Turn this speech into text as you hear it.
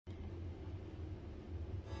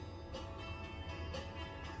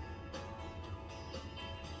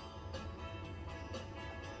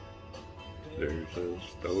There's a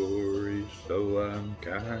story so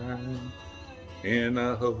unkind in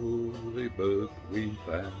a holy book we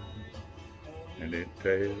find, and it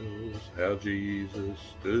tells how Jesus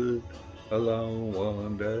stood alone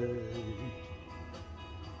one day.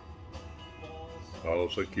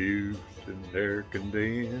 False accused and they're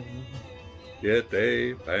condemned, yet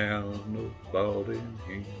they found no fault in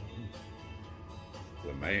him.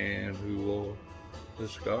 The man who wore the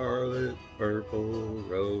scarlet purple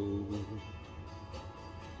robe.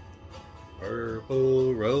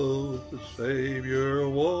 Purple robe the Savior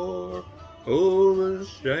wore, oh, the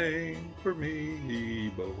shame for me he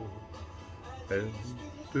bore, and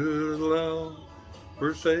stood alone,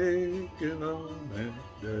 forsaken on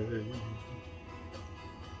that day.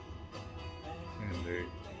 And they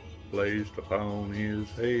placed upon his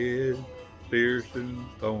head piercing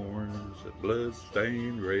thorns that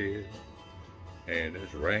blood-stained red, and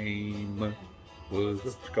his raiment was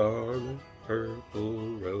a scarlet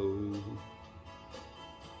purple robe.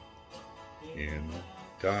 In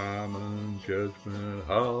the diamond judgment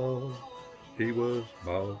hall, he was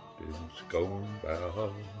mocked and scorned by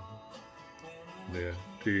all. The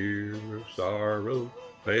tear of sorrow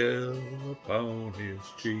fell upon his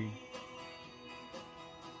cheek.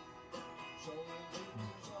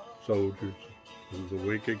 Soldiers of the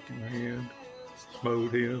wicked hand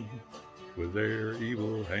smote him with their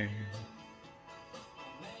evil hand.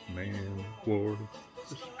 Man wore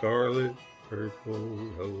the scarlet purple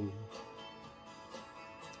robe.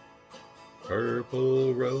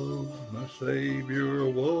 Purple robe my Savior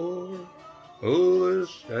wore, oh, the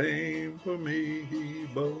shame for me he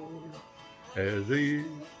bore, as he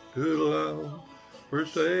stood alone,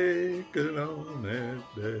 forsaken on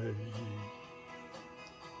that day.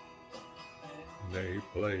 They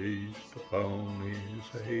placed upon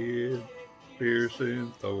his head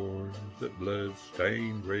piercing thorns that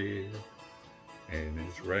blood-stained red, and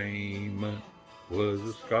his raiment was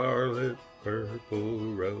a scarlet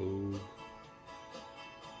purple robe.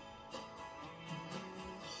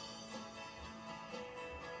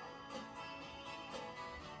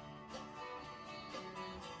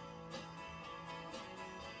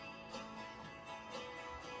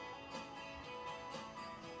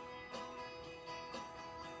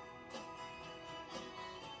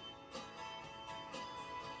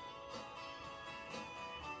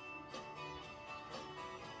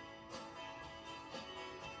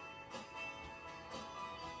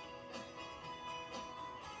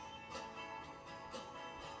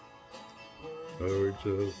 Words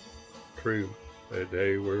of truth that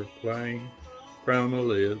they were plain from the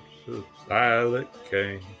lips of Scarlett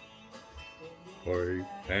came, for he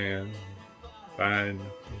can find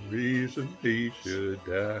a reason he should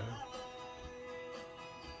die.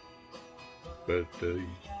 But the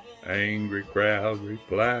angry crowd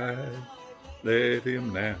replied, let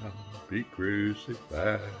him now be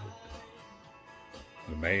crucified.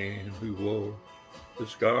 The man who wore the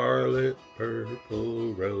scarlet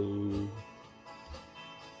purple robe.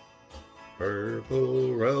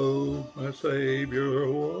 Purple robe my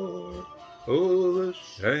Savior wore, oh, the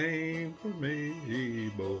shame for me he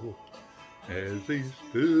bore, as he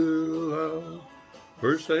stood alone,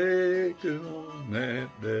 forsaken on that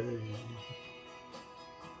day.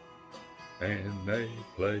 And they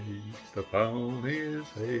placed upon his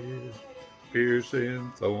head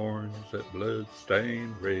piercing thorns that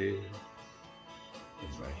blood-stained red.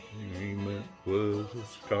 His raiment was a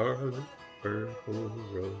scarlet purple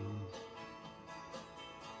robe.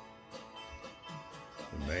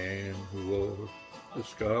 The man who wore the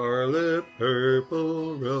scarlet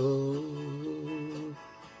purple robe.